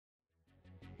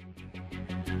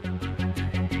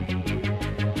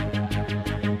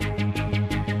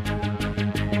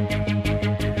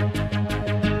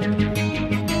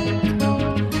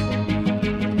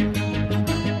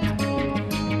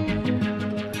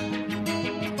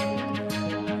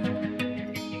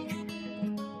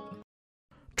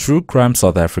True Crime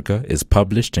South Africa is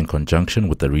published in conjunction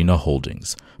with Arena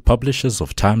Holdings, publishers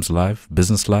of Times Live,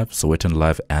 Business Live, Sowetan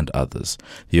Live, and others.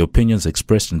 The opinions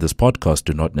expressed in this podcast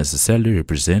do not necessarily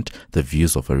represent the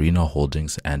views of Arena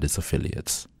Holdings and its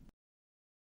affiliates.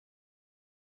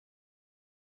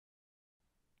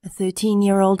 A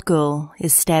 13-year-old girl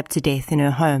is stabbed to death in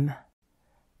her home.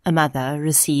 A mother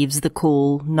receives the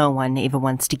call no one ever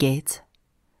wants to get.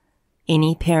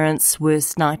 Any parent's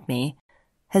worst nightmare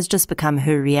has just become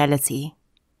her reality.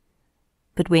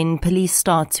 But when police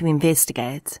start to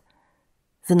investigate,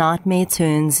 the nightmare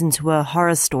turns into a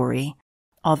horror story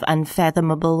of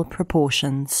unfathomable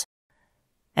proportions,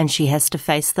 and she has to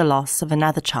face the loss of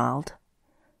another child,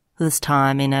 this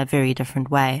time in a very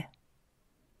different way.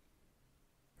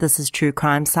 This is True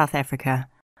Crime South Africa.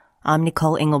 I'm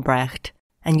Nicole Engelbrecht,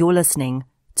 and you're listening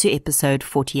to episode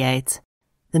 48,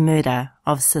 The Murder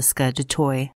of Cisca du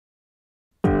Toit.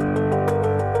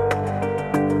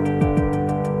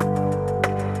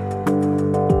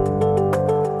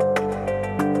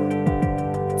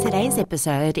 Today's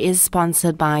episode is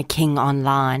sponsored by King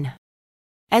Online.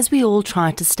 As we all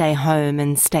try to stay home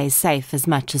and stay safe as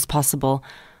much as possible,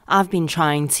 I've been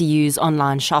trying to use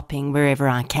online shopping wherever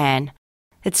I can.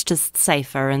 It's just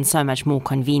safer and so much more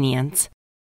convenient.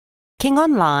 King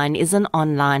Online is an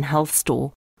online health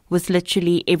store with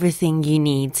literally everything you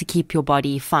need to keep your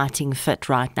body fighting fit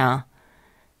right now.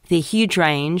 Their huge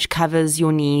range covers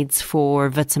your needs for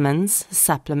vitamins,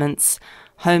 supplements,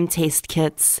 home test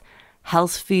kits,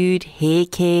 health food, hair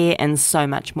care, and so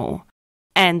much more.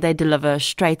 And they deliver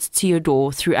straight to your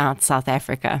door throughout South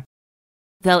Africa.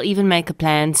 They'll even make a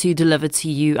plan to deliver to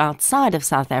you outside of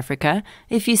South Africa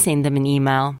if you send them an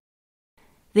email.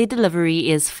 Their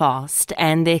delivery is fast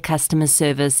and their customer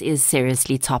service is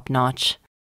seriously top-notch.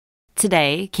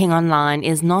 Today, King Online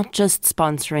is not just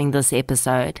sponsoring this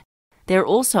episode. They're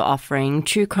also offering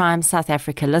True Crime South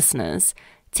Africa listeners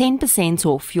 10%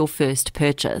 off your first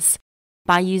purchase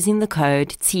by using the code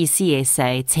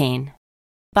TCSA10.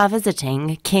 By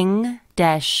visiting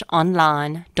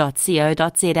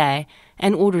king-online.co.za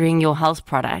and ordering your health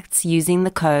products using the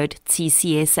code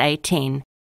TCSA10,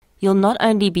 you'll not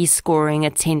only be scoring a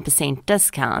 10%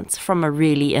 discount from a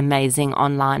really amazing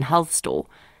online health store,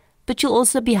 but you'll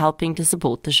also be helping to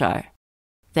support the show.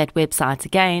 That website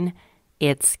again,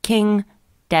 it's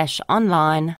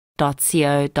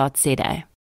king-online.co.za.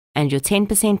 And your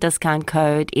 10% discount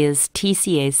code is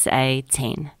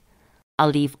TCSA10. I'll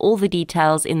leave all the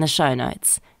details in the show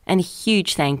notes, and a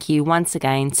huge thank you once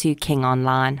again to King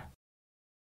Online.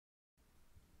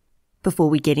 Before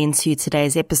we get into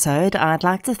today's episode, I'd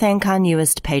like to thank our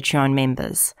newest Patreon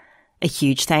members. A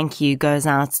huge thank you goes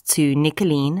out to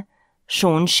Nicolene,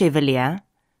 Sean Chevalier,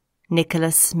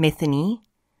 Nicholas Metheny,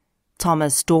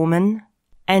 Thomas Dorman,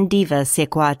 and Diva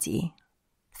Sekwati.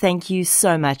 Thank you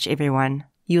so much, everyone.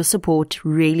 Your support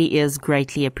really is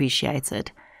greatly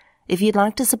appreciated. If you'd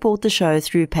like to support the show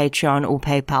through Patreon or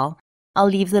PayPal, I'll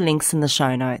leave the links in the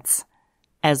show notes.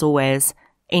 As always,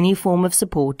 any form of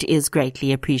support is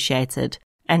greatly appreciated,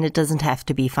 and it doesn't have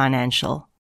to be financial.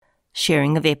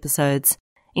 Sharing of episodes,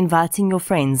 inviting your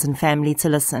friends and family to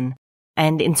listen,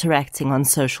 and interacting on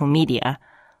social media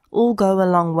all go a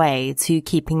long way to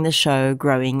keeping the show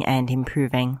growing and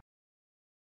improving.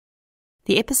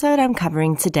 The episode I'm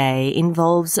covering today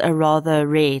involves a rather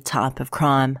rare type of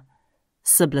crime,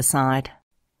 siblicide,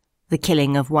 the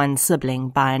killing of one sibling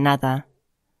by another.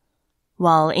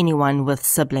 While anyone with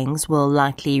siblings will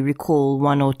likely recall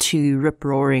one or two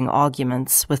rip-roaring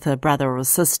arguments with a brother or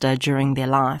sister during their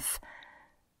life,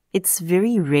 it's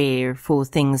very rare for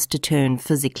things to turn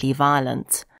physically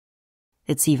violent.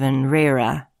 It's even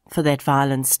rarer for that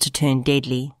violence to turn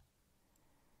deadly.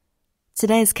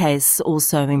 Today's case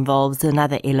also involves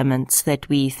another element that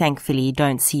we thankfully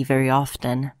don't see very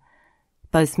often.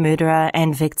 Both murderer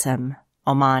and victim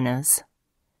are minors.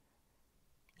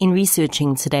 In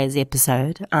researching today's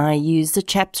episode, I used a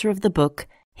chapter of the book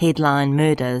Headline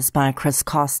Murders by Chris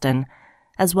Carsten,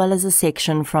 as well as a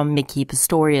section from Mickey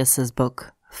Pistorius's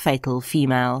book, Fatal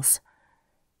Females.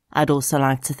 I'd also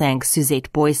like to thank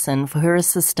Suzette Boyson for her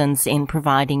assistance in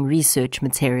providing research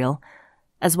material,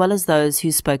 as well as those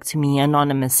who spoke to me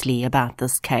anonymously about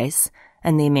this case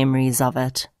and their memories of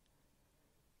it.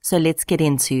 So let's get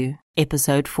into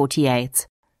episode 48,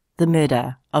 The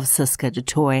Murder of Cisca du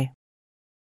Toit.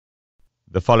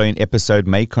 The following episode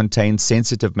may contain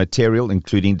sensitive material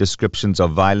including descriptions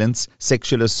of violence,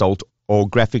 sexual assault, or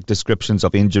graphic descriptions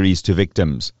of injuries to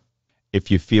victims.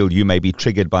 If you feel you may be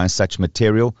triggered by such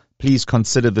material, please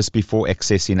consider this before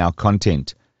accessing our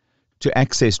content. To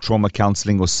access trauma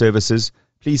counseling or services,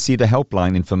 please see the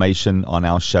helpline information on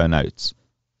our show notes.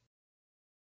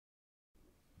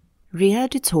 Ria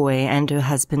du Toit and her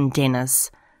husband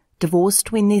Dennis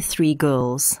divorced when their 3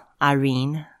 girls,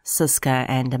 Irene, Cisca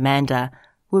and Amanda,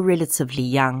 were relatively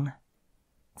young.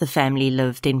 The family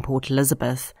lived in Port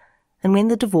Elizabeth, and when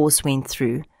the divorce went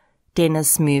through,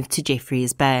 Dennis moved to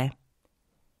Jeffreys Bay.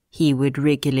 He would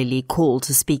regularly call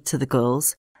to speak to the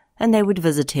girls, and they would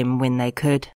visit him when they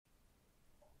could.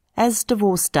 As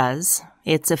divorce does,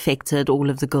 it affected all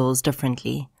of the girls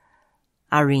differently.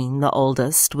 Irene, the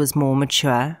oldest, was more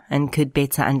mature and could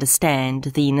better understand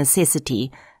the necessity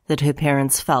that her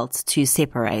parents felt to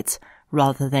separate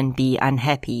rather than be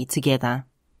unhappy together.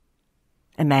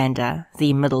 Amanda,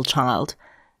 the middle child,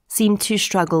 seemed to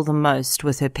struggle the most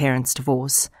with her parents'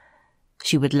 divorce.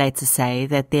 She would later say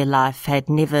that their life had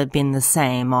never been the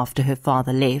same after her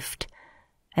father left,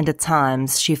 and at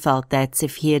times she felt that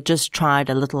if he had just tried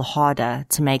a little harder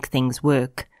to make things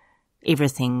work,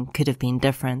 everything could have been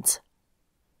different.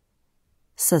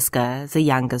 Cisca, the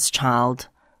youngest child,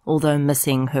 although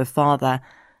missing her father,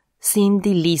 seemed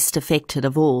the least affected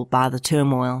of all by the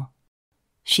turmoil.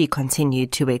 She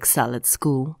continued to excel at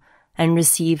school and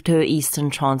received her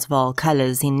Eastern Transvaal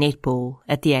colours in netball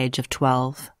at the age of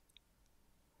 12.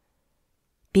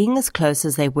 Being as close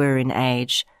as they were in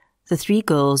age, the 3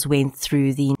 girls went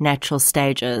through the natural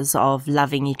stages of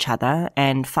loving each other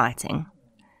and fighting.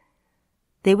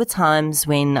 There were times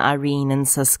when Irene and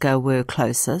Cisca were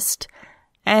closest,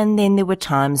 and then there were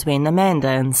times when Amanda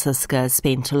and Cisca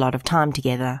spent a lot of time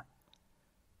together.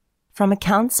 From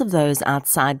accounts of those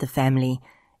outside the family,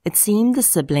 it seemed the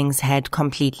siblings had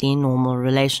completely normal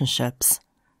relationships.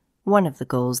 One of the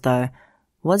girls, though,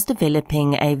 was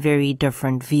developing a very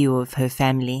different view of her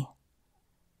family.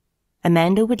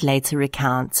 Amanda would later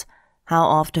recount how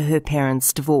after her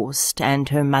parents divorced and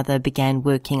her mother began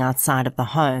working outside of the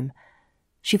home,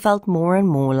 she felt more and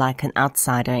more like an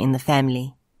outsider in the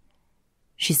family.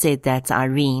 She said that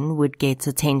Irene would get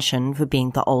attention for being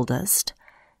the oldest,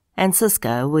 and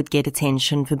Cisca would get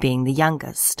attention for being the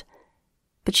youngest,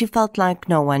 but she felt like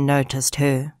no one noticed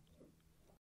her.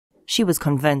 She was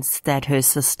convinced that her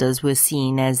sisters were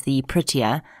seen as the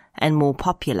prettier and more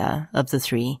popular of the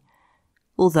 3,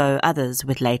 although others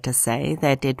would later say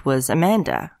that it was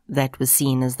Amanda that was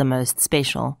seen as the most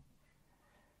special.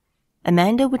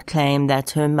 Amanda would claim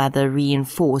that her mother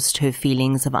reinforced her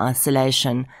feelings of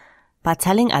isolation by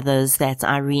telling others that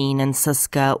Irene and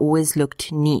Cisca always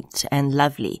looked neat and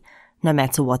lovely, no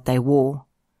matter what they wore.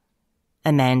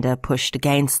 Amanda pushed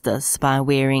against this by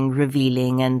wearing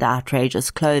revealing and outrageous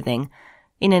clothing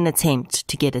in an attempt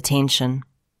to get attention.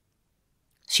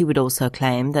 She would also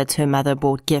claim that her mother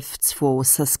bought gifts for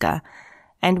Cisca,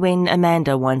 and when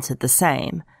Amanda wanted the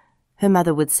same, her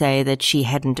mother would say that she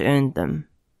hadn't earned them.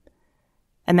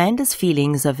 Amanda's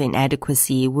feelings of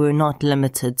inadequacy were not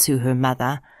limited to her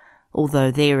mother,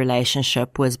 although their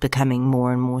relationship was becoming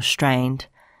more and more strained.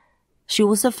 She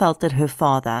also felt that her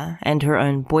father and her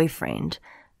own boyfriend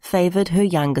favored her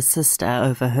younger sister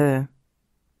over her.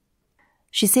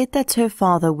 She said that her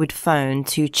father would phone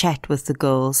to chat with the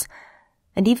girls,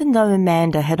 and even though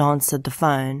Amanda had answered the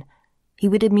phone, he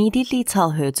would immediately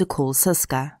tell her to call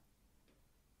Cisca.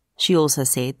 She also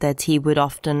said that he would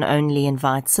often only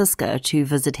invite Cisca to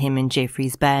visit him in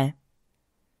Jeffreys Bay.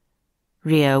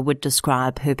 Ria would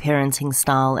describe her parenting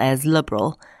style as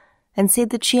liberal and said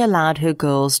that she allowed her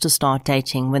girls to start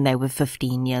dating when they were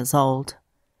 15 years old.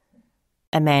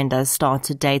 Amanda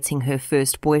started dating her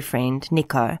first boyfriend,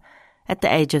 Nico, at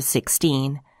the age of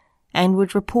 16, and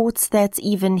would report that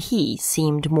even he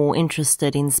seemed more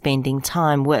interested in spending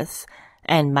time with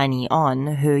and money on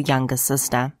her younger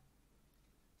sister.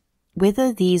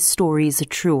 Whether these stories are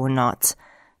true or not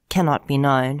cannot be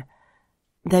known.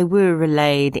 They were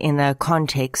relayed in a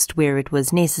context where it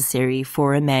was necessary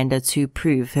for Amanda to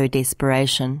prove her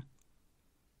desperation.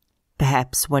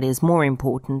 Perhaps what is more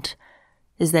important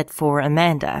is that for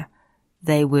Amanda,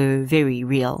 they were very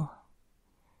real.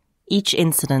 Each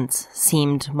incident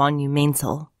seemed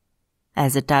monumental,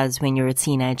 as it does when you're a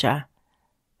teenager,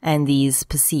 and these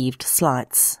perceived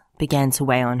slights began to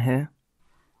weigh on her.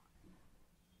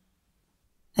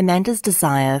 Amanda's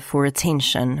desire for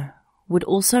attention would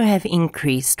also have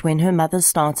increased when her mother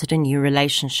started a new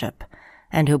relationship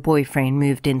and her boyfriend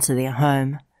moved into their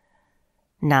home.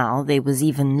 Now there was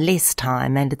even less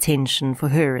time and attention for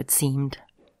her, it seemed.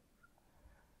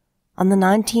 On the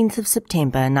 19th of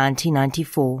September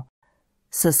 1994,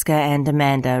 Cisca and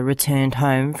Amanda returned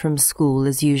home from school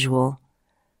as usual.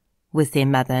 With their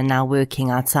mother now working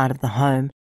outside of the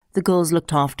home, the girls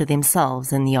looked after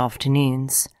themselves in the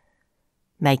afternoons,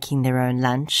 making their own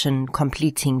lunch and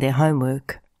completing their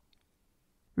homework.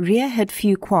 Ria had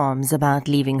few qualms about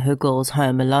leaving her girls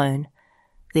home alone.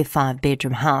 Their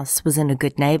 5-bedroom house was in a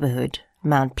good neighborhood,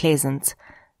 Mount Pleasant,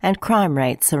 and crime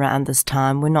rates around this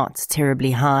time were not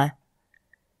terribly high.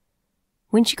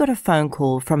 When she got a phone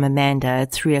call from Amanda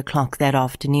at 3 o'clock that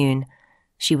afternoon,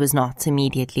 she was not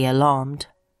immediately alarmed.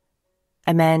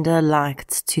 Amanda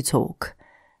liked to talk,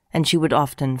 and she would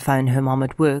often phone her mom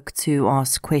at work to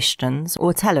ask questions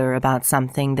or tell her about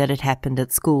something that had happened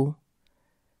at school.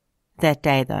 That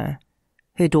day, though,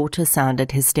 her daughter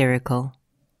sounded hysterical.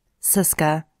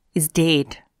 "Cisca is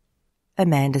dead,"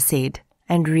 Amanda said,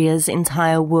 and Ria's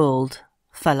entire world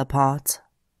fell apart.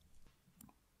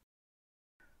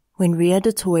 When Ria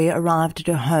de Toit arrived at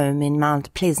her home in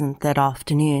Mount Pleasant that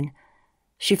afternoon,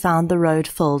 she found the road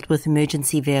filled with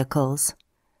emergency vehicles.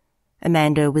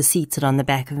 Amanda was seated on the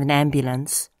back of an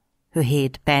ambulance, her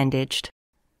head bandaged.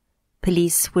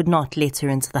 Police would not let her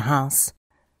into the house,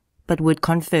 but would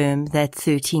confirm that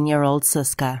 13-year-old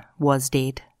Cisca was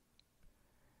dead.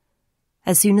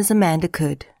 As soon as Amanda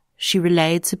could, she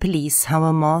relayed to police how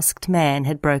a masked man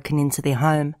had broken into their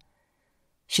home.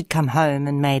 She'd come home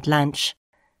and made lunch.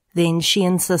 Then she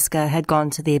and Cisca had gone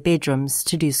to their bedrooms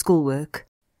to do schoolwork.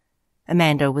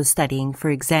 Amanda was studying for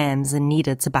exams and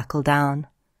needed to buckle down.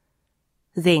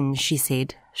 Then, she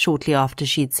said, shortly after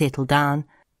she'd settled down,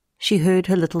 she heard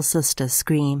her little sister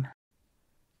scream.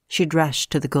 She'd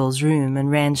rushed to the girl's room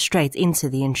and ran straight into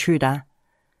the intruder.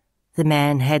 The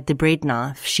man had the bread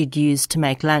knife she'd used to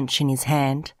make lunch in his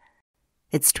hand.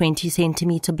 Its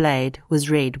 20-centimeter blade was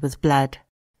red with blood.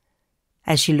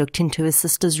 As she looked into her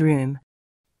sister's room,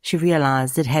 she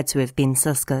realized it had to have been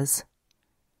Cisca's.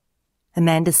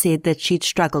 Amanda said that she'd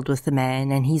struggled with the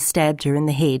man and he stabbed her in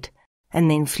the head and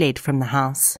then fled from the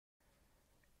house.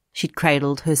 She'd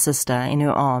cradled her sister in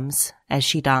her arms as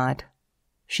she died,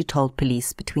 she told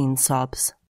police between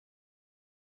sobs.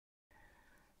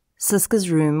 Cisca's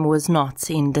room was not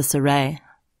in disarray.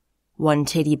 One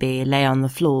teddy bear lay on the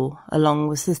floor along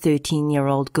with the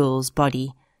 13-year-old girl's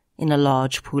body in a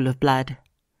large pool of blood.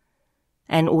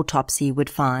 An autopsy would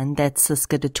find that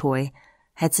Cisca de Toit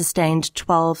had sustained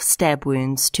 12 stab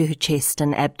wounds to her chest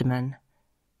and abdomen.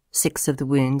 6 of the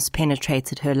wounds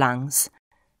penetrated her lungs,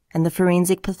 and the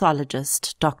forensic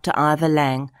pathologist, Dr. Ivor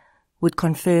Lang, would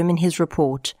confirm in his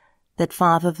report that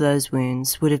 5 of those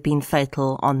wounds would have been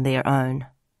fatal on their own.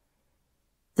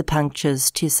 The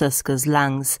punctures to Cisca's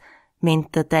lungs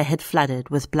meant that they had flooded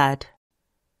with blood.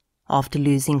 After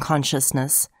losing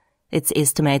consciousness, it's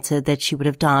estimated that she would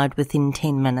have died within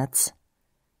 10 minutes.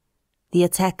 The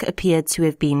attack appeared to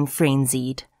have been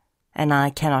frenzied, and I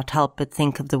cannot help but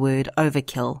think of the word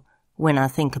overkill when I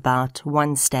think about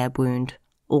 1 stab wound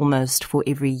almost for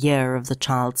every year of the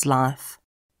child's life.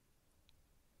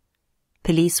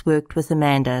 Police worked with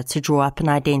Amanda to draw up an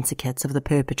identikit of the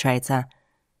perpetrator,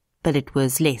 but it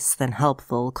was less than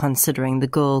helpful considering the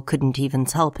girl couldn't even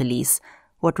tell police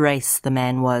what race the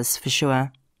man was for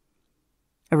sure.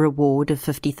 A reward of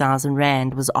 50,000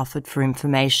 rand was offered for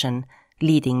information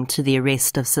leading to the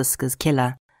arrest of Cisca's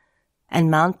killer,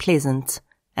 and Mount Pleasant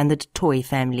and the de Toit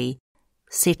family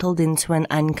settled into an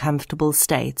uncomfortable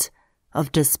state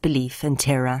of disbelief and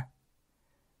terror.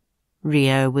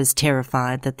 Rio was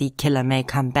terrified that the killer may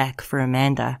come back for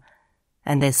Amanda,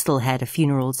 and they still had a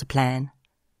funeral to plan,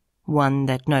 one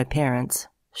that no parents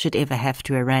should ever have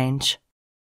to arrange.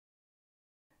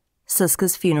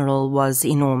 Cisca's funeral was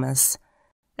enormous,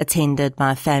 attended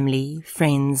by family,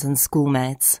 friends and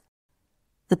schoolmates.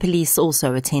 The police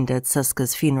also attended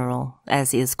Cisca's funeral,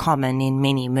 as is common in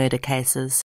many murder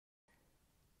cases.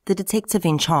 The detective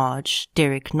in charge,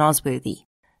 Derek Nosworthy,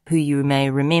 who you may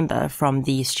remember from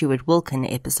the Stuart Wilkin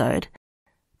episode,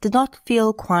 did not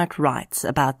feel quite right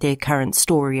about their current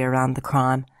story around the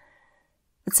crime.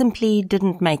 It simply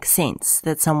didn't make sense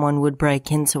that someone would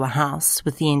break into a house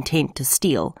with the intent to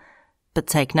steal, but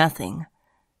take nothing.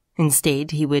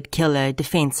 Instead, he would kill a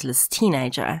defenseless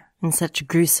teenager in such a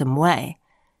gruesome way,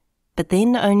 but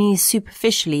then only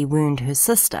superficially wound her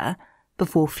sister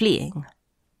before fleeing.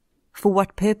 For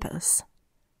what purpose?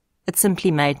 It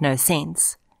simply made no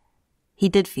sense. He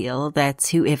did feel that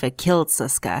whoever killed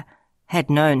Cisca had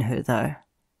known her, though,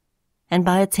 and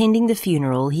by attending the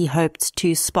funeral he hoped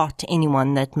to spot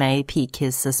anyone that may pique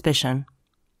his suspicion.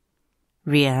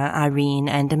 Ria, Irene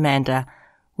and Amanda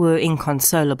were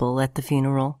inconsolable at the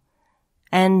funeral,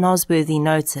 and Nosworthy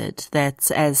noted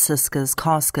that as Cisca's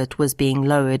casket was being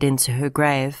lowered into her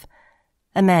grave,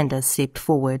 Amanda stepped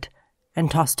forward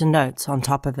and tossed a note on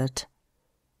top of it.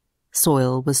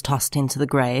 Soil was tossed into the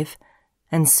grave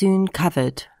and soon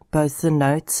covered both the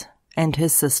note and her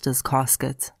sister's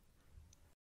casket.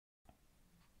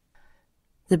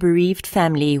 The bereaved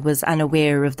family was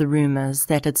unaware of the rumors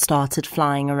that had started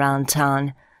flying around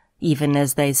town, even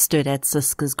as they stood at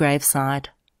Cisca's graveside.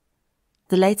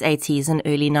 The late 80s and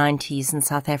early 90s in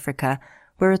South Africa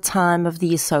were a time of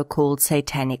the so-called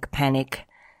satanic panic,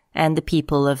 and the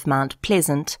people of Mount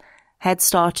Pleasant had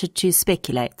started to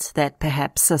speculate that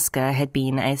perhaps Cisca had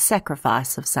been a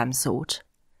sacrifice of some sort.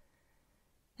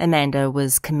 Amanda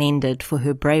was commended for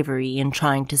her bravery in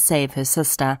trying to save her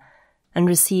sister, and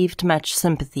received much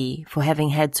sympathy for having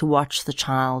had to watch the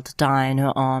child die in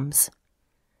her arms.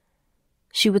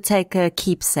 She would take a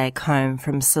keepsake home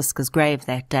from Cisca's grave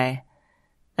that day,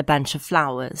 a bunch of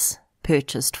flowers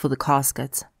purchased for the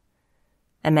casket.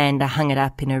 Amanda hung it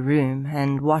up in her room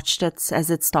and watched it as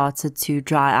it started to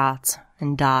dry out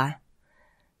and die,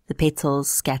 the petals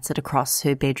scattered across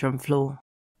her bedroom floor.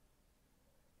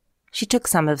 She took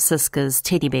some of Cisca's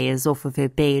teddy bears off of her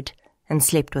bed and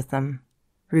slept with them,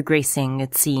 regressing,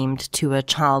 it seemed, to a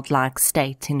childlike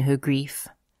state in her grief.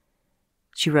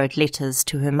 She wrote letters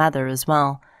to her mother as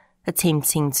well,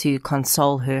 attempting to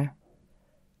console her.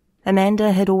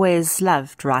 Amanda had always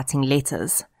loved writing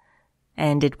letters,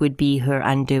 and it would be her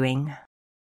undoing.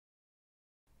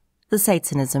 The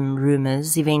Satanism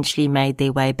rumours eventually made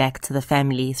their way back to the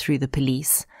family through the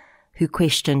police, who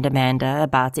questioned Amanda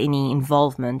about any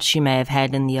involvement she may have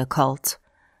had in the occult.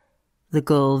 The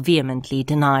girl vehemently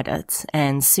denied it,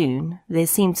 and soon there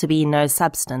seemed to be no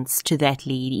substance to that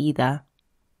lead either.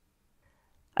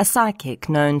 A psychic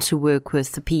known to work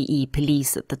with the PE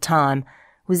police at the time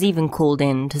was even called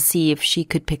in to see if she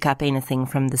could pick up anything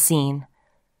from the scene.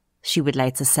 She would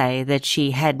later say that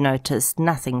she had noticed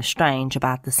nothing strange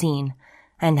about the scene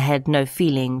and had no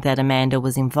feeling that Amanda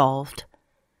was involved.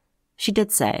 She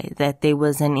did say that there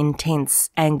was an intense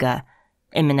anger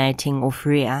emanating off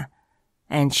Rhea,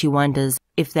 and she wonders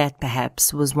if that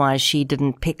perhaps was why she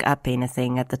didn't pick up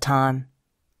anything at the time.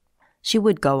 She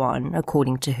would go on,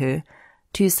 according to her,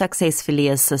 to successfully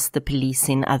assist the police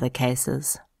in other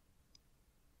cases.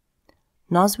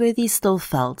 Nosworthy still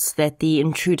felt that the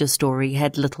intruder story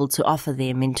had little to offer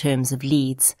them in terms of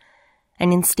leads,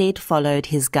 and instead followed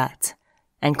his gut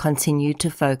and continued to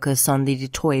focus on the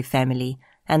Toit family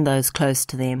and those close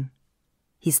to them.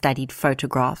 He studied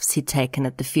photographs he'd taken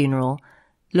at the funeral,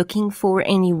 looking for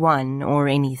anyone or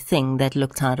anything that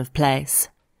looked out of place.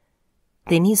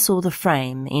 Then he saw the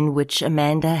frame in which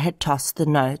Amanda had tossed the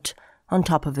note on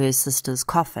top of her sister's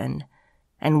coffin,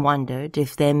 and wondered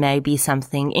if there may be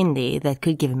something in there that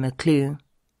could give him a clue.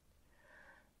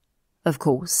 Of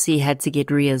course, he had to get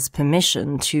Rhea's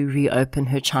permission to reopen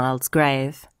her child's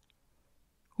grave.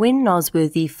 When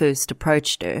Nosworthy first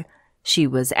approached her, she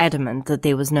was adamant that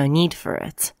there was no need for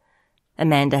it.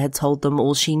 Amanda had told them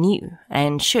all she knew,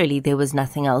 and surely there was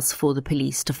nothing else for the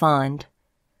police to find.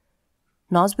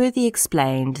 Nosworthy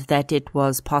explained that it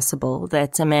was possible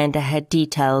that Amanda had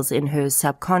details in her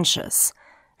subconscious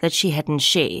that she hadn't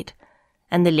shared,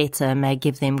 and the letter may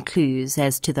give them clues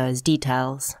as to those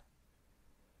details.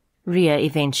 Rhea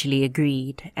eventually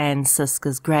agreed, and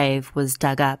Cisca's grave was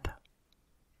dug up.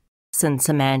 Since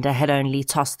Amanda had only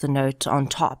tossed the note on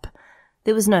top,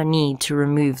 there was no need to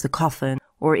remove the coffin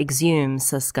or exhume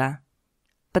Cisca,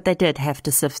 but they did have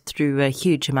to sift through a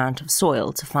huge amount of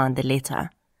soil to find the letter.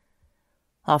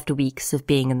 After weeks of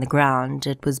being in the ground,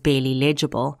 it was barely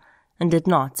legible, and did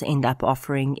not end up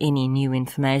offering any new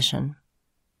information.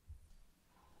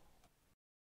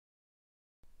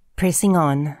 Pressing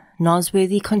on,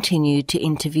 Nosworthy continued to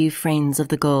interview friends of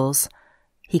the girls.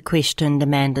 He questioned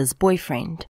Amanda's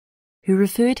boyfriend, who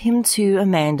referred him to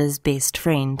Amanda's best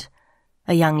friend,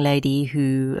 a young lady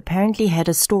who apparently had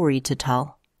a story to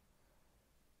tell.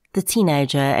 The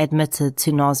teenager admitted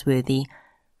to Nosworthy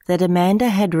that Amanda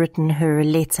had written her a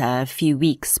letter a few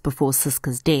weeks before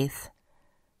Cisca's death.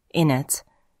 In it,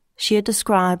 she had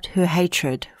described her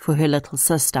hatred for her little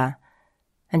sister,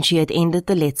 and she had ended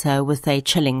the letter with a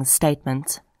chilling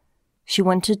statement. She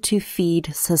wanted to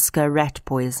feed Cisca rat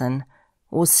poison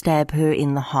or stab her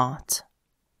in the heart.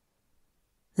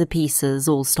 The pieces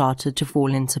all started to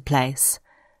fall into place,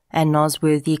 and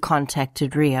Nosworthy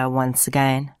contacted Rhea once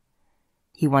again.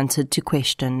 He wanted to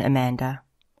question Amanda.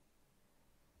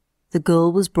 The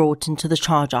girl was brought into the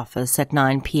charge office at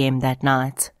 9 p.m. that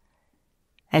night.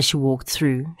 As she walked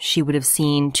through, she would have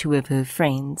seen two of her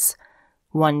friends,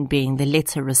 one being the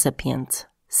letter recipient,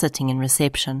 sitting in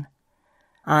reception.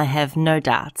 I have no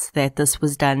doubt that this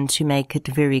was done to make it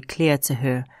very clear to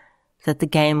her that the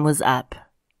game was up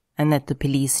and that the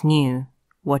police knew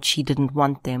what she didn't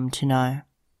want them to know.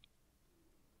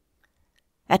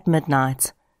 At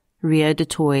midnight, Rhea de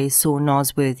Toit saw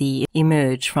Nosworthy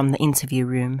emerge from the interview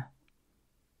room.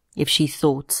 If she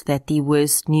thought that the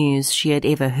worst news she had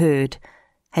ever heard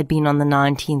had been on the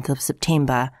 19th of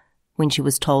September, when she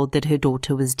was told that her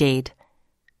daughter was dead.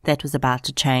 That was about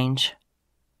to change.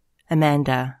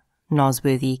 Amanda,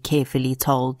 Nosworthy carefully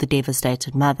told the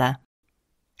devastated mother,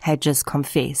 had just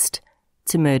confessed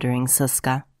to murdering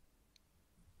Cisca.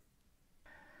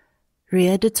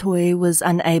 Ria du Toit was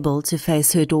unable to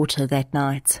face her daughter that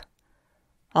night.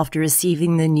 After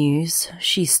receiving the news,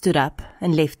 she stood up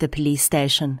and left the police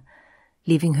station,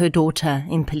 leaving her daughter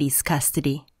in police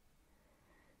custody.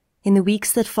 In the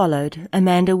weeks that followed,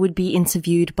 Amanda would be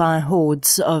interviewed by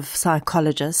hordes of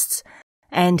psychologists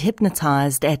and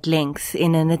hypnotized at length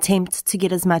in an attempt to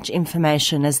get as much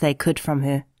information as they could from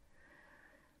her.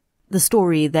 The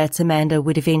story that Amanda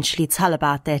would eventually tell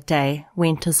about that day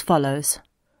went as follows.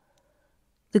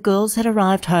 The girls had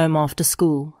arrived home after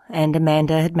school, and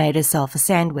Amanda had made herself a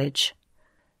sandwich.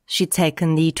 She'd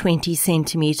taken the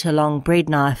 20-centimetre-long bread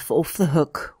knife off the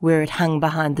hook where it hung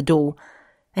behind the door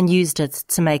and used it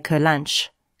to make her lunch,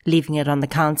 leaving it on the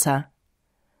counter.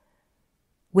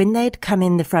 When they'd come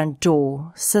in the front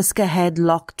door, Cisca had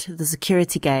locked the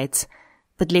security gate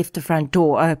but left the front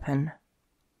door open.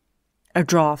 A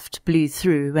draft blew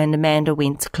through and Amanda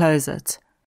went to close it.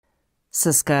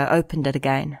 Cisca opened it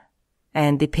again,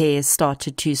 and the pair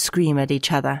started to scream at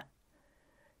each other.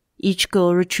 Each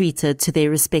girl retreated to their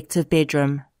respective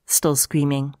bedroom, still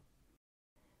screaming.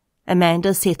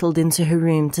 Amanda settled into her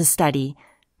room to study,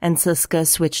 and Cisca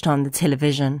switched on the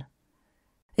television.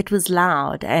 It was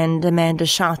loud, and Amanda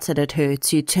shouted at her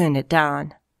to turn it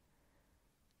down.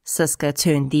 Cisca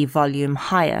turned the volume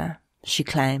higher, she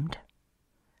claimed.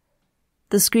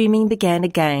 The screaming began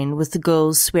again, with the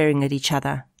girls swearing at each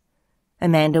other.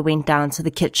 Amanda went down to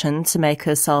the kitchen to make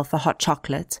herself a hot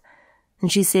chocolate,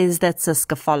 and she says that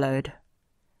Cisca followed.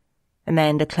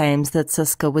 Amanda claims that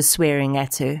Cisca was swearing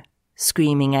at her,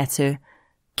 screaming at her,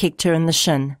 kicked her in the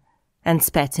shin, and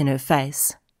spat in her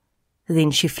face.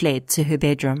 Then she fled to her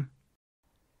bedroom.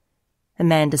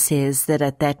 Amanda says that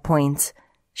at that point,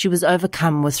 she was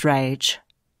overcome with rage.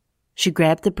 She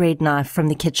grabbed the bread knife from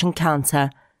the kitchen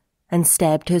counter and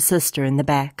stabbed her sister in the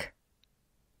back.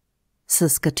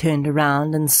 Cisca turned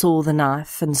around and saw the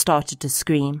knife and started to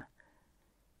scream.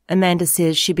 Amanda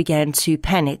says she began to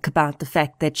panic about the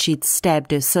fact that she'd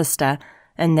stabbed her sister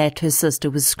and that her sister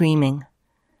was screaming.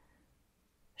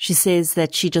 She says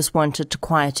that she just wanted to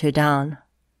quiet her down.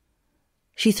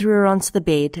 She threw her onto the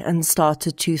bed and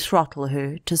started to throttle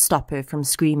her to stop her from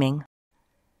screaming.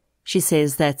 She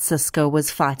says that Cisca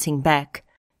was fighting back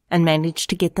and managed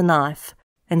to get the knife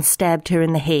and stabbed her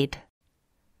in the head.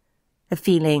 A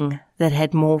feeling that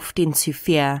had morphed into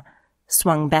fear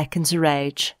swung back into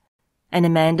rage, and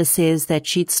Amanda says that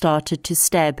she'd started to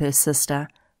stab her sister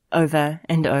over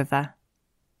and over.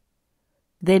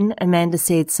 Then Amanda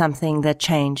said something that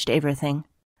changed everything.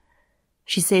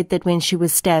 She said that when she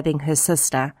was stabbing her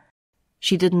sister,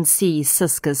 she didn't see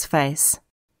Cisca's face.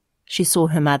 She saw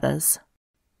her mother's.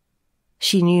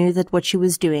 She knew that what she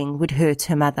was doing would hurt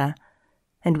her mother,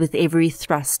 and with every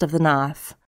thrust of the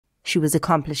knife, she was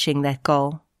accomplishing that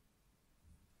goal.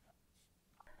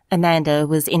 Amanda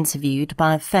was interviewed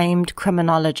by famed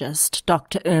criminologist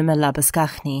Dr. Irma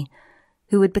Labuschagne,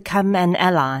 who would become an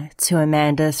ally to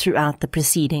Amanda throughout the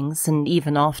proceedings and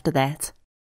even after that.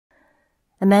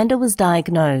 Amanda was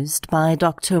diagnosed by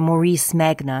Dr. Maurice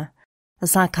Magner, a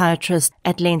psychiatrist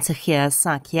at Lentegeur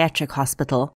Psychiatric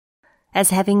Hospital, as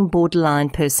having borderline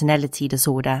personality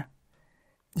disorder.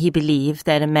 He believed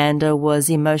that Amanda was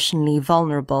emotionally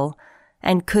vulnerable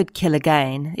and could kill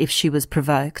again if she was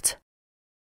provoked.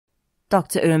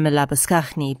 Dr. Irma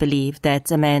Labuschagne believed that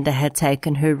Amanda had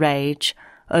taken her rage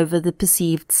over the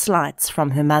perceived slights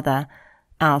from her mother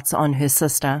out on her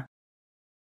sister.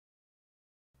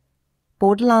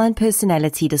 Borderline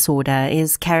personality disorder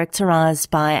is characterized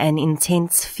by an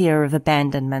intense fear of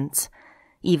abandonment,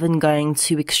 even going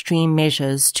to extreme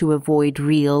measures to avoid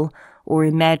real or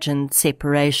imagined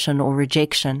separation or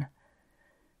rejection.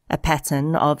 A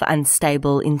pattern of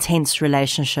unstable, intense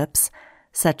relationships,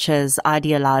 such as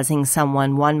idealizing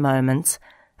someone one moment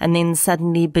and then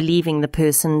suddenly believing the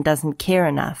person doesn't care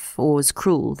enough or is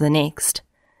cruel the next.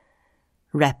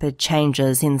 Rapid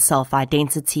changes in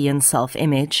self-identity and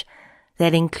self-image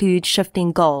that include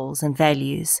shifting goals and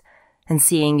values and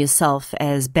seeing yourself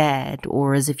as bad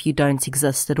or as if you don't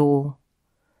exist at all.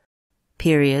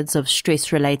 Periods of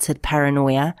stress-related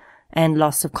paranoia and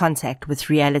loss of contact with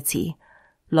reality,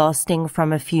 lasting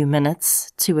from a few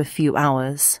minutes to a few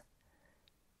hours.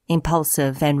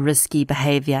 Impulsive and risky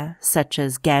behavior such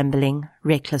as gambling,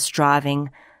 reckless driving,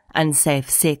 unsafe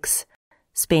sex,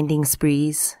 spending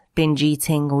sprees, binge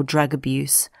eating or drug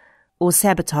abuse, or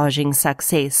sabotaging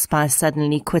success by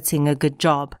suddenly quitting a good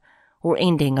job or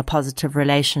ending a positive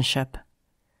relationship.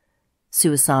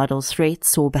 suicidal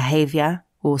threats or behavior,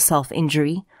 or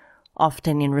self-injury,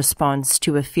 often in response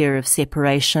to a fear of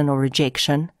separation or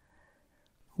rejection.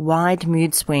 Wide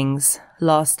mood swings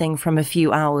lasting from a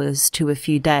few hours to a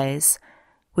few days,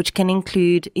 which can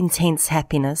include intense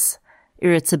happiness,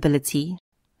 irritability,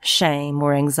 shame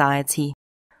or anxiety,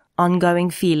 ongoing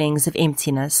feelings of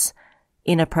emptiness,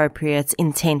 inappropriate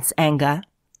intense anger,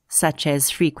 such as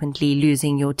frequently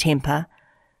losing your temper,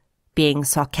 being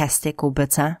sarcastic or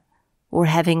bitter, or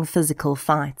having physical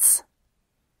fights.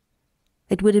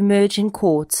 It would emerge in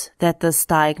court that this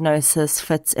diagnosis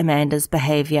fits Amanda's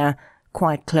behavior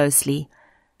quite closely,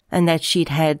 and that she'd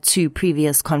had 2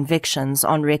 previous convictions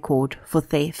on record for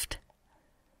theft.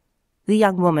 The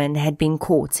young woman had been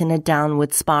caught in a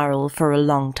downward spiral for a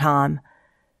long time.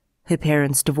 Her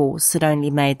parents' divorce had only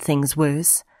made things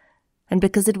worse, and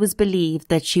because it was believed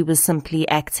that she was simply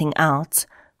acting out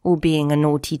or being a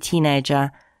naughty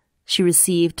teenager, she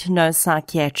received no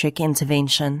psychiatric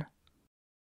intervention.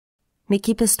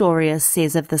 Mickey Pistorius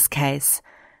says of this case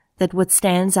that what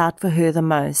stands out for her the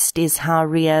most is how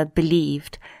Rhea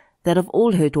believed that of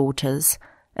all her daughters,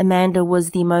 Amanda was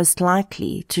the most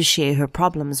likely to share her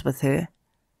problems with her.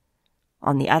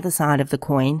 On the other side of the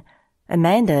coin,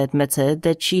 Amanda admitted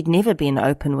that she'd never been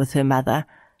open with her mother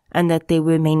and that there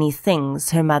were many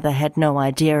things her mother had no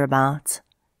idea about.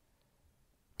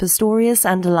 Pistorius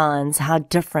underlines how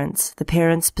different the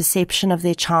parents' perception of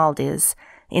their child is,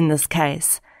 in this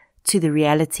case, to the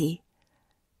reality,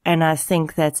 and I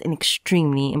think that's an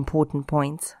extremely important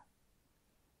point.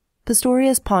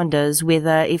 Pistorius ponders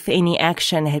whether if any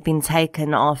action had been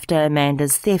taken after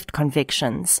Amanda's theft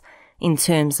convictions in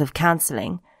terms of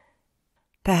counselling.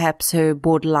 Perhaps her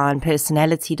borderline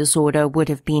personality disorder would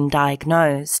have been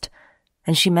diagnosed,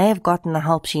 and she may have gotten the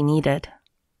help she needed.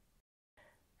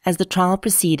 As the trial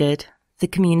proceeded, the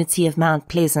community of Mount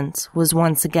Pleasant was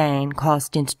once again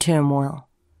cast into turmoil.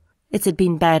 It had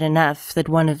been bad enough that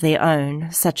one of their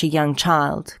own, such a young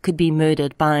child, could be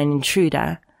murdered by an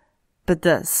intruder, but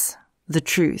this, the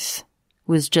truth,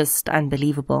 was just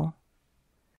unbelievable.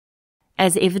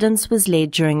 As evidence was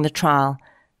led during the trial,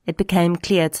 it became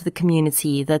clear to the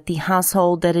community that the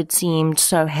household that had seemed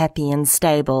so happy and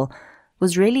stable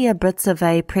was really a bit of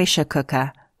a pressure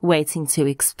cooker waiting to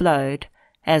explode,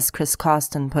 as Chris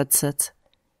Carsten puts it.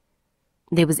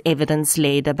 There was evidence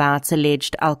laid about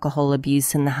alleged alcohol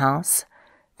abuse in the house,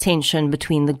 tension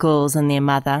between the girls and their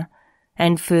mother,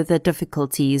 and further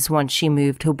difficulties once she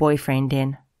moved her boyfriend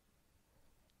in.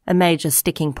 A major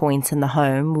sticking point in the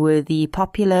home were the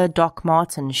popular Doc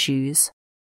Martens shoes.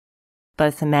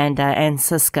 Both Amanda and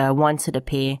Cisca wanted a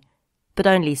pair, but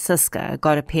only Cisca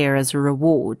got a pair as a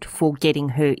reward for getting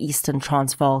her Eastern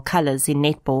Transvaal colours in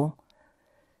netball.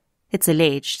 It's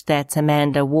alleged that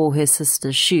Amanda wore her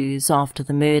sister's shoes after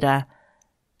the murder,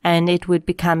 and it would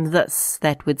become this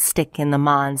that would stick in the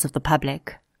minds of the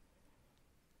public.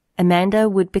 Amanda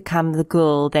would become the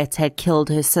girl that had killed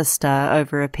her sister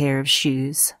over a pair of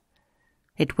shoes.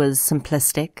 It was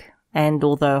simplistic, and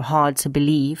although hard to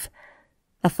believe,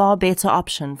 a far better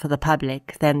option for the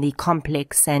public than the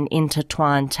complex and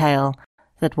intertwined tale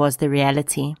that was the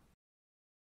reality.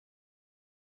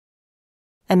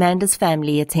 Amanda's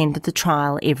family attended the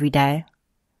trial every day.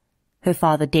 Her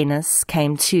father Dennis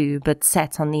came too, but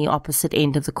sat on the opposite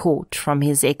end of the court from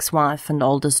his ex-wife and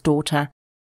oldest daughter.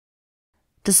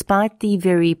 Despite the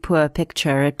very poor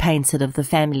picture it painted of the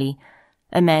family,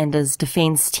 Amanda's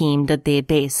defense team did their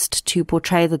best to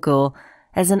portray the girl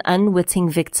as an unwitting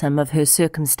victim of her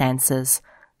circumstances,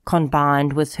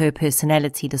 combined with her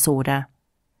personality disorder.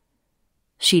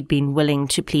 She'd been willing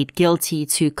to plead guilty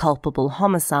to culpable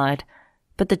homicide,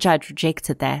 but the judge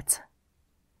rejected that.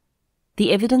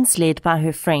 The evidence led by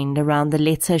her friend around the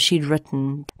letter she'd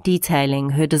written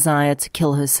detailing her desire to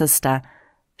kill her sister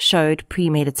showed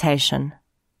premeditation.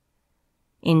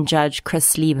 In Judge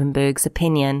Chris Liebenberg's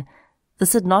opinion,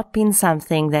 this had not been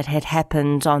something that had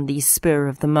happened on the spur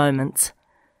of the moment.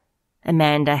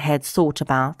 Amanda had thought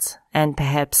about, and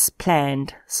perhaps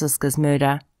planned, Cisca's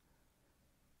murder.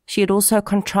 She had also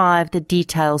contrived a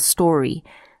detailed story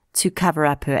to cover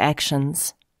up her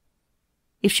actions.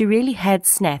 If she really had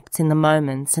snapped in the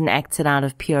moment and acted out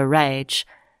of pure rage,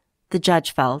 the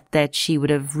judge felt that she would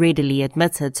have readily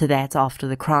admitted to that after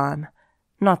the crime,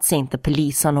 not sent the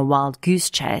police on a wild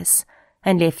goose chase,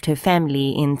 and left her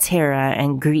family in terror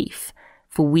and grief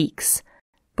for weeks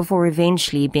before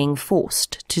eventually being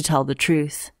forced to tell the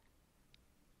truth.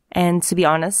 And to be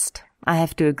honest, I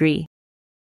have to agree.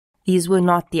 These were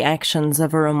not the actions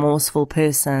of a remorseful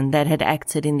person that had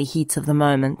acted in the heat of the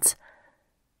moment.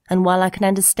 And while I can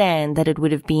understand that it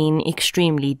would have been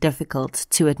extremely difficult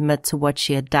to admit to what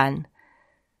she had done,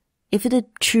 If it had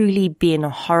truly been a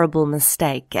horrible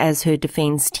mistake, as her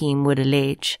defense team would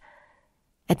allege,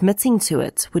 admitting to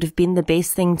it would have been the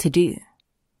best thing to do.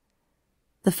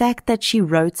 The fact that she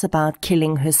wrote about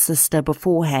killing her sister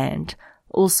beforehand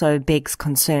also begs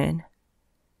concern.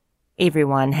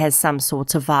 Everyone has some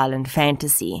sort of violent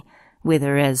fantasy,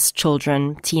 whether as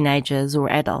children, teenagers, or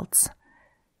adults.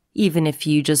 Even if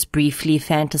you just briefly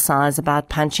fantasize about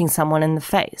punching someone in the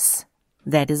face,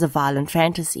 that is a violent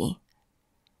fantasy.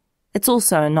 It's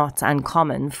also not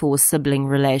uncommon for sibling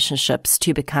relationships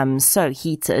to become so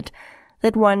heated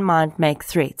that one might make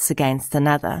threats against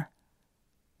another.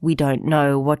 We don't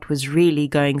know what was really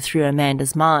going through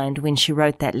Amanda's mind when she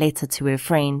wrote that letter to her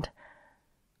friend.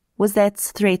 Was that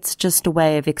threat just a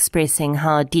way of expressing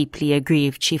how deeply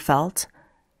aggrieved she felt?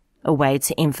 A way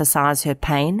to emphasize her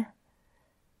pain?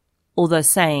 Although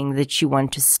saying that you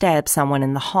want to stab someone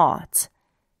in the heart,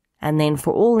 and then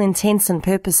for all intents and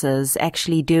purposes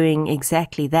actually doing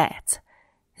exactly that,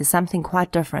 is something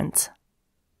quite different.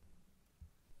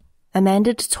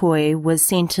 Amanda Toit was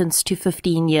sentenced to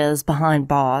 15 years behind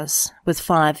bars, with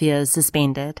 5 years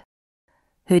suspended.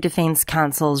 Her defense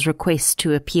counsel's request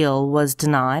to appeal was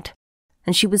denied,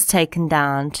 and she was taken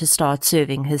down to start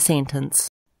serving her sentence.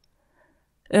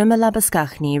 Irma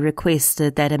Labuskaghni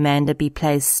requested that Amanda be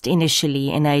placed initially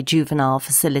in a juvenile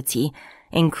facility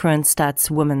in Kroonstad's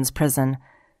women's prison,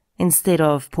 instead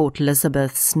of Port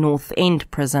Elizabeth's North End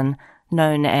prison,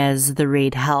 known as the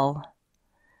Red Hell.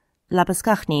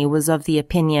 Labuskaghni was of the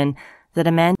opinion that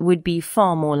Amanda would be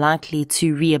far more likely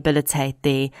to rehabilitate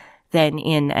there than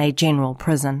in a general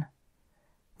prison.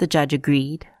 The judge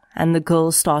agreed, and the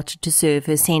girl started to serve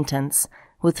her sentence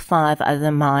with 5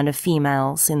 other minor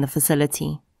females in the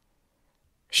facility.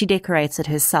 She decorated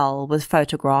her cell with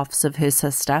photographs of her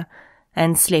sister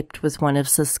and slept with one of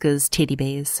Cisca's teddy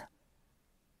bears.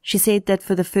 She said that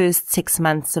for the first 6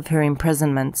 months of her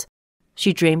imprisonment,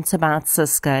 she dreamt about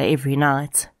Cisca every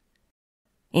night.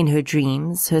 In her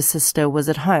dreams, her sister was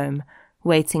at home,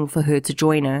 waiting for her to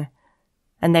join her,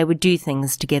 and they would do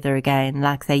things together again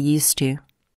like they used to.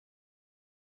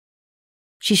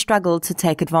 She struggled to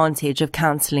take advantage of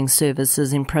counselling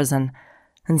services in prison,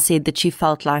 and said that she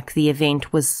felt like the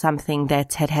event was something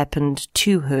that had happened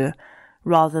to her,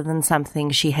 rather than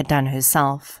something she had done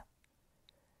herself.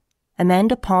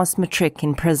 Amanda passed matric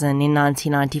in prison in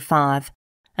 1995,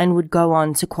 and would go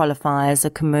on to qualify as a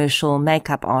commercial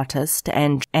makeup artist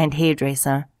and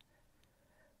hairdresser.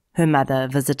 Her mother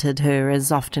visited her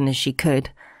as often as she could,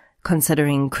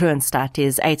 considering Kroonstad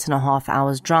is 8.5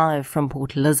 hours drive from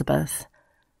Port Elizabeth.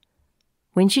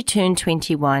 When she turned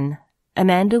 21,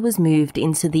 Amanda was moved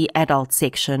into the adult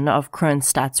section of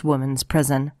Kroonstad's women's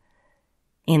prison.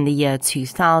 In the year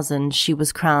 2000, she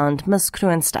was crowned Miss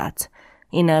Kroonstad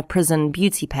in a prison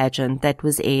beauty pageant that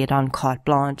was aired on Carte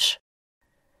Blanche.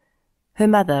 Her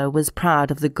mother was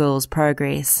proud of the girl's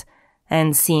progress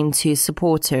and seemed to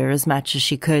support her as much as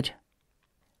she could.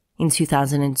 In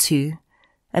 2002,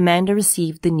 Amanda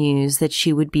received the news that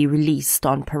she would be released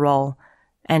on parole,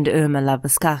 and Irma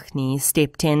Labuskaghni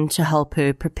stepped in to help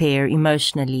her prepare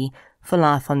emotionally for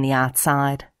life on the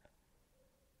outside.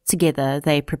 Together,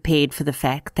 they prepared for the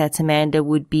fact that Amanda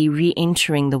would be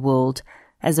re-entering the world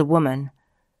as a woman,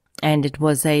 and it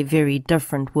was a very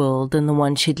different world than the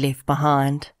one she'd left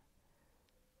behind.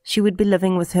 She would be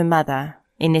living with her mother,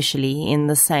 initially in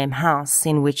the same house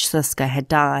in which Cisca had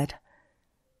died.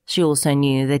 She also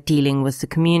knew that dealing with the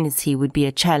community would be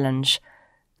a challenge.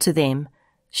 To them,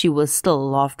 she was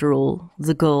still, after all,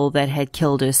 the girl that had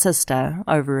killed her sister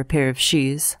over a pair of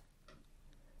shoes.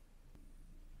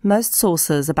 Most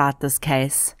sources about this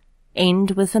case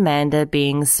end with Amanda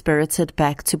being spirited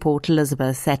back to Port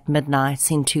Elizabeth at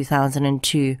midnight in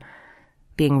 2002,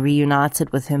 being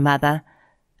reunited with her mother,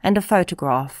 and a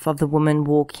photograph of the woman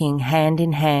walking hand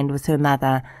in hand with her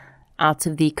mother out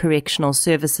of the Correctional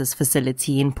Services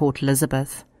facility in Port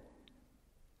Elizabeth.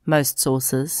 Most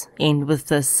sources end with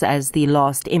this as the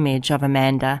last image of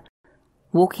Amanda,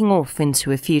 walking off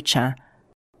into a future,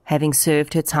 having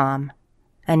served her time,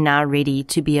 and now ready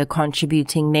to be a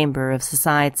contributing member of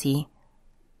society.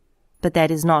 But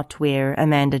that is not where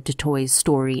Amanda Toit's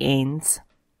story ends.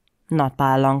 Not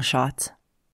by a long shot.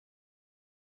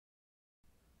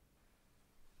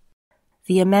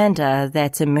 The Amanda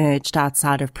that emerged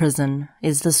outside of prison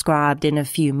is described in a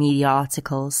few media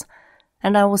articles,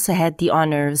 and I also had the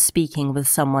honor of speaking with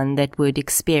someone that would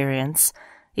experience,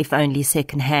 if only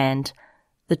second-hand,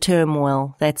 the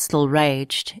turmoil that still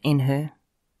raged in her.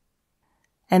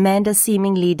 Amanda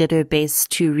seemingly did her best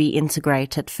to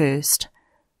reintegrate at first.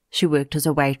 She worked as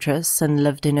a waitress and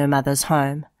lived in her mother's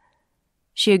home.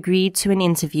 She agreed to an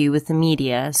interview with the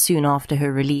media soon after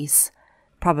her release,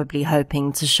 probably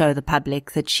hoping to show the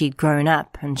public that she'd grown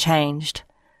up and changed.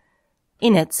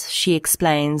 In it, she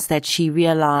explains that she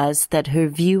realized that her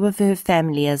view of her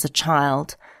family as a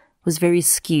child was very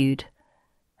skewed,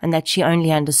 and that she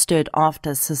only understood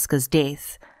after Cisca's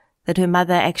death that her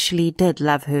mother actually did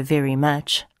love her very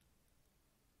much.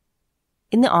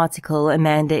 In the article,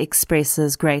 Amanda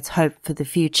expresses great hope for the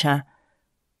future,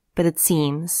 but it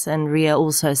seems, and Ria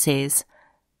also says,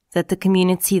 that the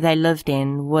community they lived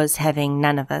in was having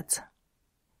none of it.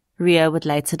 Ria would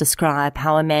later describe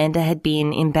how Amanda had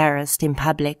been embarrassed in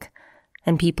public,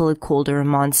 and people had called her a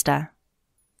monster.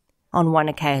 On one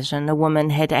occasion, a woman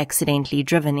had accidentally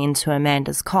driven into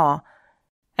Amanda's car,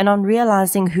 and on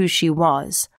realizing who she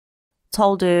was,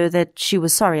 told her that she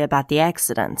was sorry about the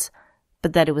accident,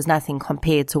 but that it was nothing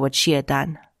compared to what she had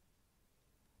done.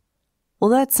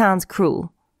 Although it sounds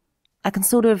cruel, I can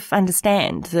sort of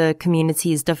understand the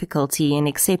community's difficulty in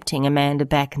accepting Amanda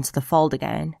back into the fold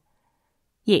again.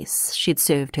 Yes, she'd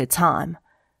served her time,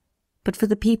 but for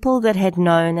the people that had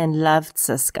known and loved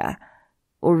Cisca,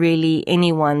 or really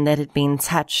anyone that had been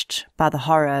touched by the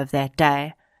horror of that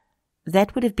day,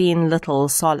 that would have been little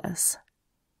solace.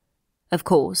 Of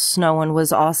course, no one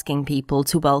was asking people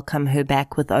to welcome her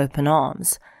back with open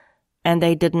arms, and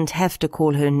they didn't have to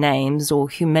call her names or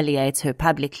humiliate her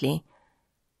publicly.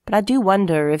 But I do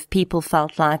wonder if people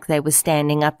felt like they were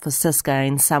standing up for Cisca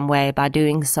in some way by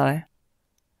doing so.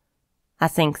 I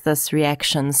think this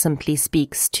reaction simply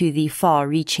speaks to the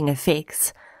far-reaching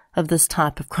effects of this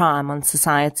type of crime on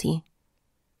society.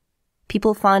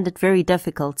 People find it very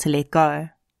difficult to let go,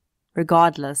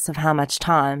 regardless of how much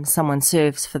time someone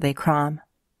serves for their crime.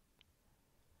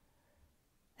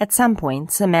 At some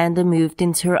point, Amanda moved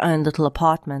into her own little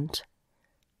apartment.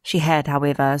 She had,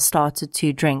 however, started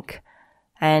to drink,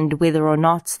 and whether or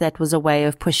not that was a way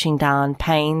of pushing down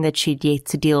pain that she'd yet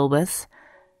to deal with,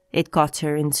 it got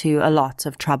her into a lot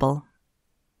of trouble.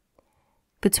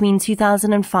 Between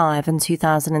 2005 and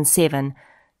 2007,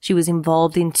 she was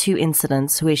involved in 2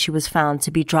 incidents where she was found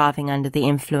to be driving under the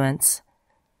influence.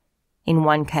 In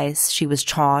one case, she was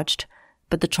charged,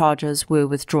 but the charges were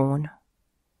withdrawn.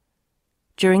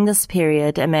 During this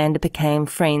period, Amanda became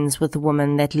friends with a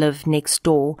woman that lived next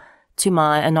door to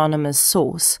my anonymous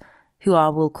source, who I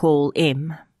will call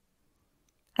M.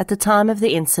 At the time of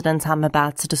the incident I'm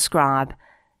about to describe,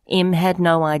 M had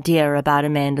no idea about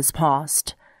Amanda's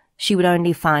past. She would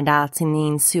only find out in the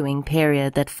ensuing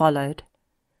period that followed.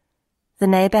 The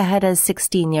neighbor had a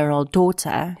 16-year-old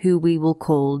daughter, who we will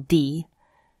call D,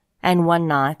 and one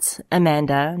night,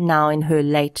 Amanda, now in her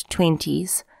late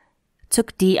 20s,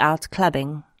 took D out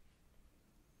clubbing.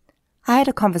 I had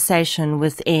a conversation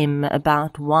with M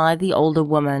about why the older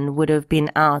woman would have been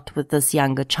out with this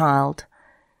younger child,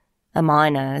 a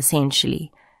minor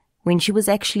essentially, when she was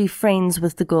actually friends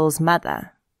with the girl's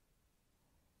mother.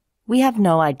 We have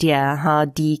no idea how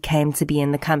Dee came to be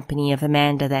in the company of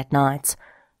Amanda that night,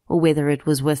 or whether it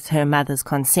was with her mother's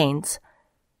consent,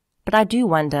 but I do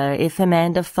wonder if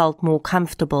Amanda felt more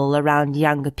comfortable around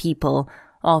younger people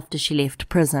after she left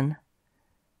prison.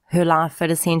 Her life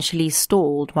had essentially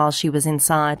stalled while she was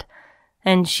inside,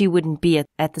 and she wouldn't be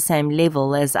at the same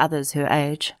level as others her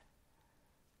age.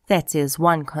 That is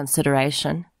one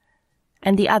consideration,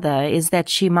 and the other is that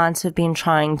she might have been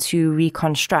trying to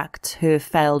reconstruct her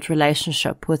failed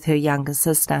relationship with her younger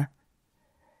sister.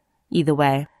 Either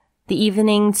way, the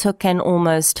evening took an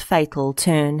almost fatal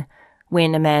turn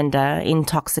when Amanda,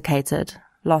 intoxicated,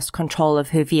 lost control of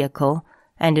her vehicle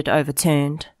and it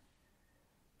overturned.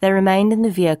 They remained in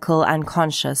the vehicle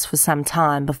unconscious for some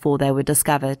time before they were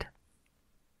discovered.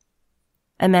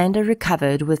 Amanda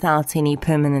recovered without any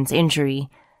permanent injury,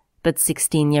 but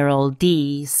 16-year-old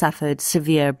Dee suffered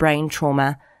severe brain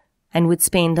trauma and would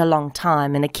spend a long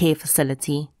time in a care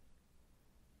facility.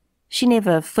 She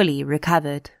never fully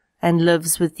recovered and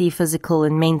lives with the physical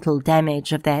and mental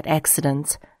damage of that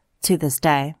accident to this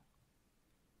day.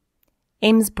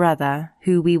 M's brother,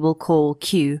 who we will call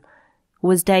Q,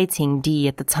 was dating Dee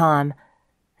at the time,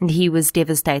 and he was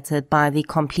devastated by the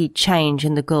complete change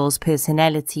in the girl's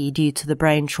personality due to the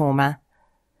brain trauma.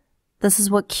 This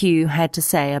is what Q had to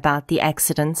say about the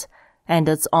accident and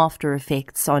its after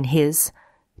effects on his,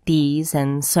 Dee's,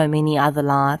 and so many other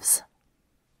lives.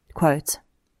 Quote,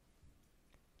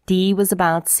 Dee was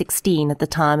about 16 at the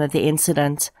time of the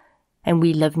incident, and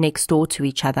we lived next door to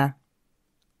each other.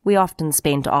 We often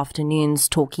spent afternoons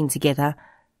talking together,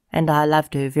 and I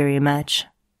loved her very much.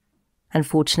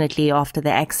 Unfortunately, after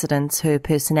the accident, her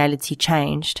personality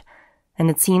changed, and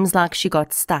it seems like she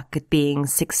got stuck at being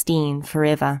 16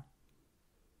 forever.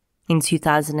 In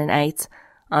 2008,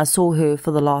 I saw her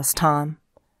for the last time.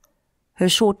 Her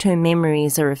short-term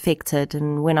memories are affected,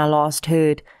 and when I last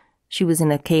heard, she was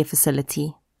in a care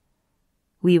facility.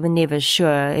 We were never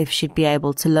sure if she'd be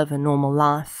able to live a normal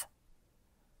life.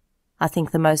 I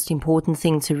think the most important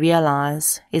thing to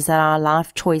realize is that our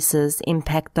life choices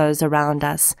impact those around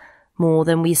us more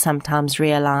than we sometimes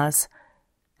realize,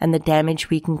 and the damage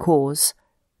we can cause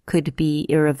could be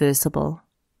irreversible."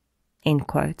 End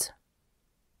quote.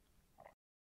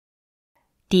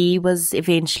 Dee was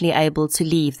eventually able to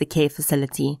leave the care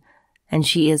facility, and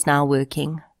she is now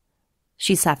working.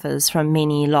 She suffers from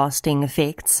many lasting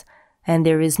effects, and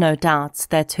there is no doubt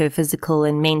that her physical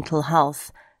and mental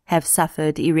health have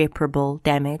suffered irreparable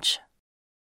damage.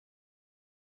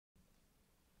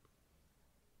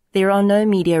 There are no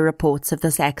media reports of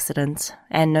this accident,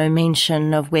 and no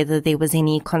mention of whether there was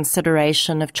any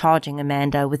consideration of charging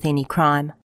Amanda with any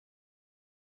crime.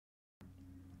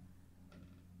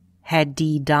 Had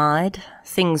Dee died,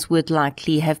 things would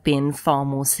likely have been far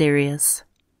more serious.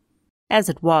 As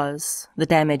it was, the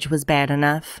damage was bad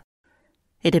enough.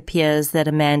 It appears that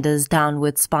Amanda's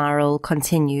downward spiral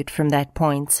continued from that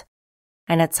point,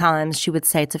 and at times she would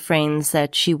say to friends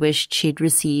that she wished she'd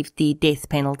received the death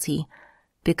penalty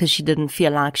because she didn't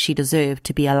feel like she deserved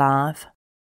to be alive.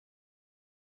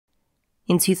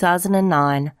 In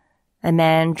 2009, a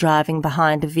man driving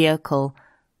behind a vehicle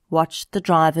watched the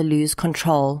driver lose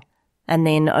control and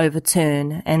then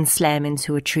overturn and slam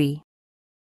into a tree.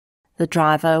 The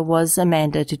driver was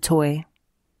Amanda du Toit.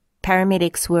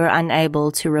 Paramedics were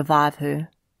unable to revive her,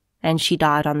 and she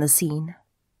died on the scene.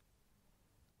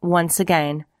 Once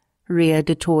again, Ria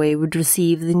du Toit would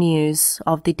receive the news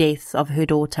of the death of her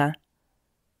daughter.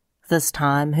 This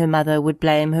time, her mother would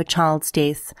blame her child's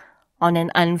death on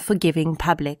an unforgiving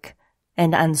public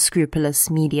and unscrupulous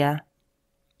media,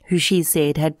 who she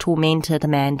said had tormented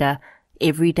Amanda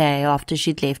every day after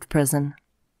she'd left prison.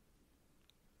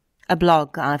 A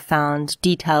blog I found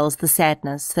details the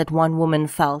sadness that one woman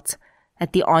felt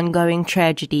at the ongoing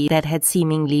tragedy that had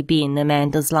seemingly been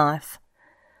Amanda's life.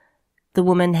 The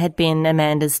woman had been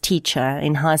Amanda's teacher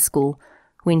in high school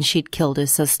when she'd killed her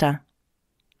sister.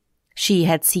 She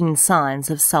had seen signs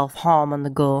of self-harm on the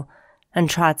girl and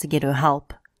tried to get her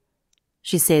help.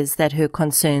 She says that her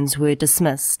concerns were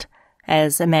dismissed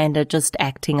as Amanda just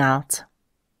acting out.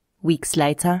 Weeks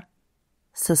later,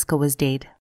 Cisca was dead.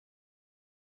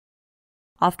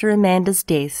 After Amanda's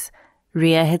death,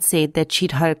 Ria had said that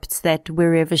she'd hoped that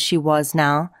wherever she was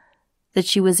now, that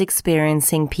she was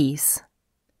experiencing peace.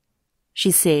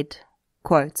 She said,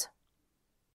 quote,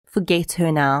 "Forget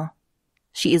her now.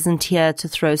 She isn't here to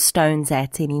throw stones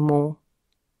at anymore."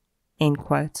 End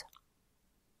quote.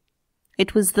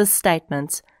 It was this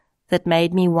statement that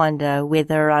made me wonder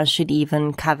whether I should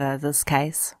even cover this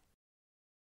case.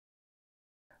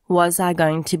 Was I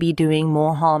going to be doing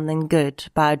more harm than good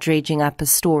by dredging up a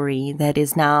story that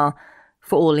is now,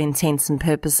 for all intents and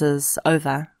purposes,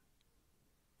 over?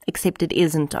 Except it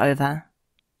isn't over.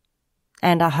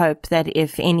 And I hope that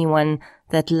if anyone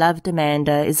that loved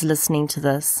Amanda is listening to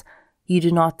this, you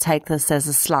do not take this as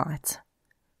a slight.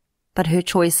 But her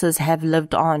choices have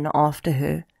lived on after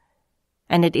her,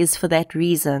 and it is for that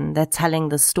reason that telling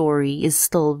the story is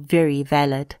still very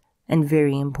valid and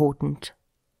very important.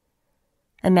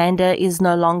 Amanda is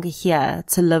no longer here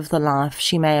to live the life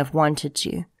she may have wanted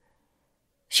to.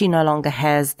 She no longer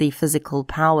has the physical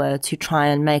power to try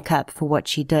and make up for what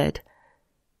she did.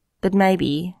 But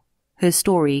maybe her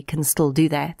story can still do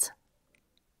that,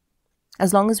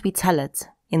 as long as we tell it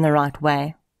in the right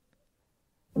way.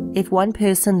 If one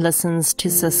person listens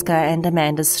to Cisca and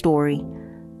Amanda's story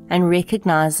and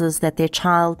recognizes that their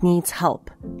child needs help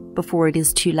before it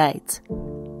is too late,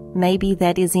 maybe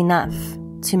that is enough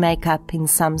to make up in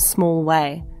some small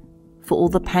way for all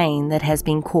the pain that has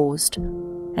been caused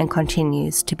and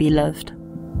continues to be lived.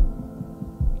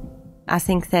 I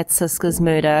think that Cisca's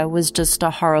murder was just a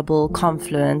horrible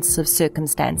confluence of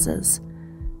circumstances.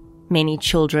 Many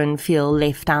children feel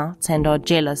left out and are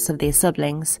jealous of their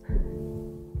siblings.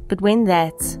 But when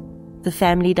that, the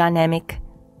family dynamic,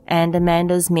 and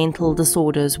Amanda's mental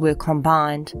disorders were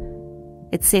combined,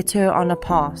 it set her on a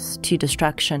path to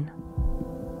destruction.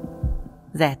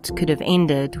 That could have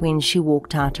ended when she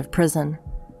walked out of prison,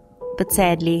 but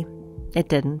sadly, it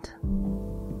didn't.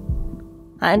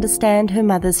 I understand her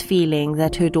mother's feeling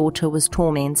that her daughter was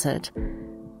tormented,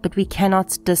 but we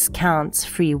cannot discount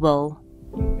free will.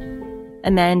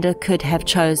 Amanda could have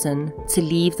chosen to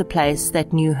leave the place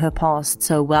that knew her past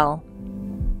so well.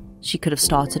 She could have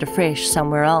started afresh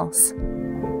somewhere else.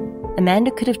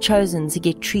 Amanda could have chosen to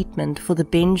get treatment for the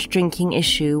binge drinking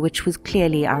issue, which was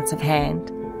clearly out of hand.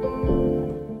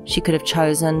 She could have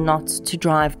chosen not to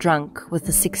drive drunk with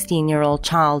a 16-year-old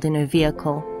child in her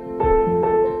vehicle.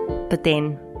 But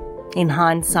then, in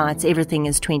hindsight, everything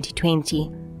is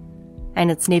 2020,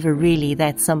 and it's never really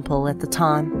that simple at the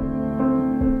time.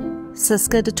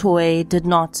 Cisca du Toit did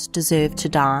not deserve to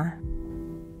die.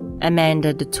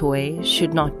 Amanda du Toit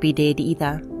should not be dead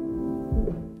either.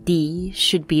 Dee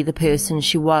should be the person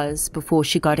she was before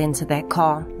she got into that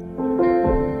car.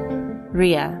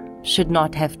 Ria should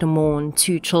not have to mourn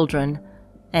 2 children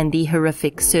and the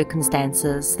horrific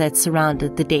circumstances that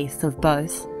surrounded the death of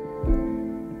both.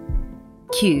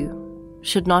 Q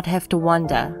should not have to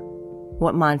wonder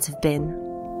what might have been.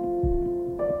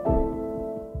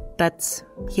 But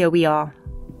here we are.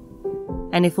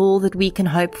 And if all that we can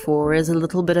hope for is a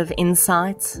little bit of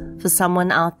insight for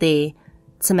someone out there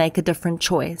to make a different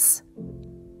choice,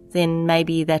 then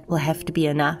maybe that will have to be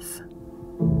enough.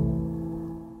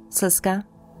 Cisca,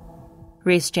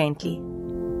 rest gently.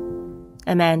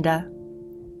 Amanda,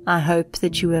 I hope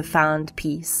that you have found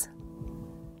peace.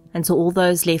 And to all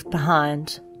those left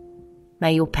behind,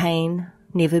 may your pain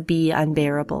never be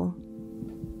unbearable.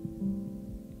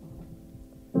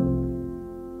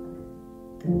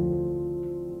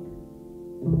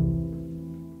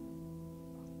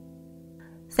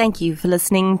 Thank you for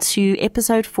listening to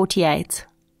episode 48,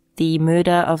 The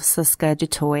Murder of Cisca du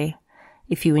Toit.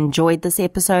 If you enjoyed this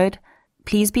episode,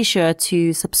 please be sure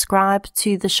to subscribe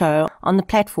to the show on the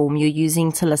platform you're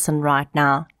using to listen right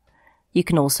now. You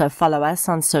can also follow us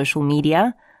on social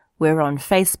media. We're on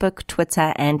Facebook,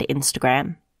 Twitter, and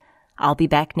Instagram. I'll be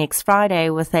back next Friday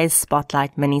with a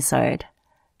Spotlight minisode.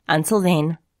 Until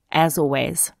then, as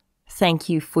always, thank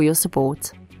you for your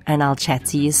support, and I'll chat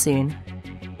to you soon.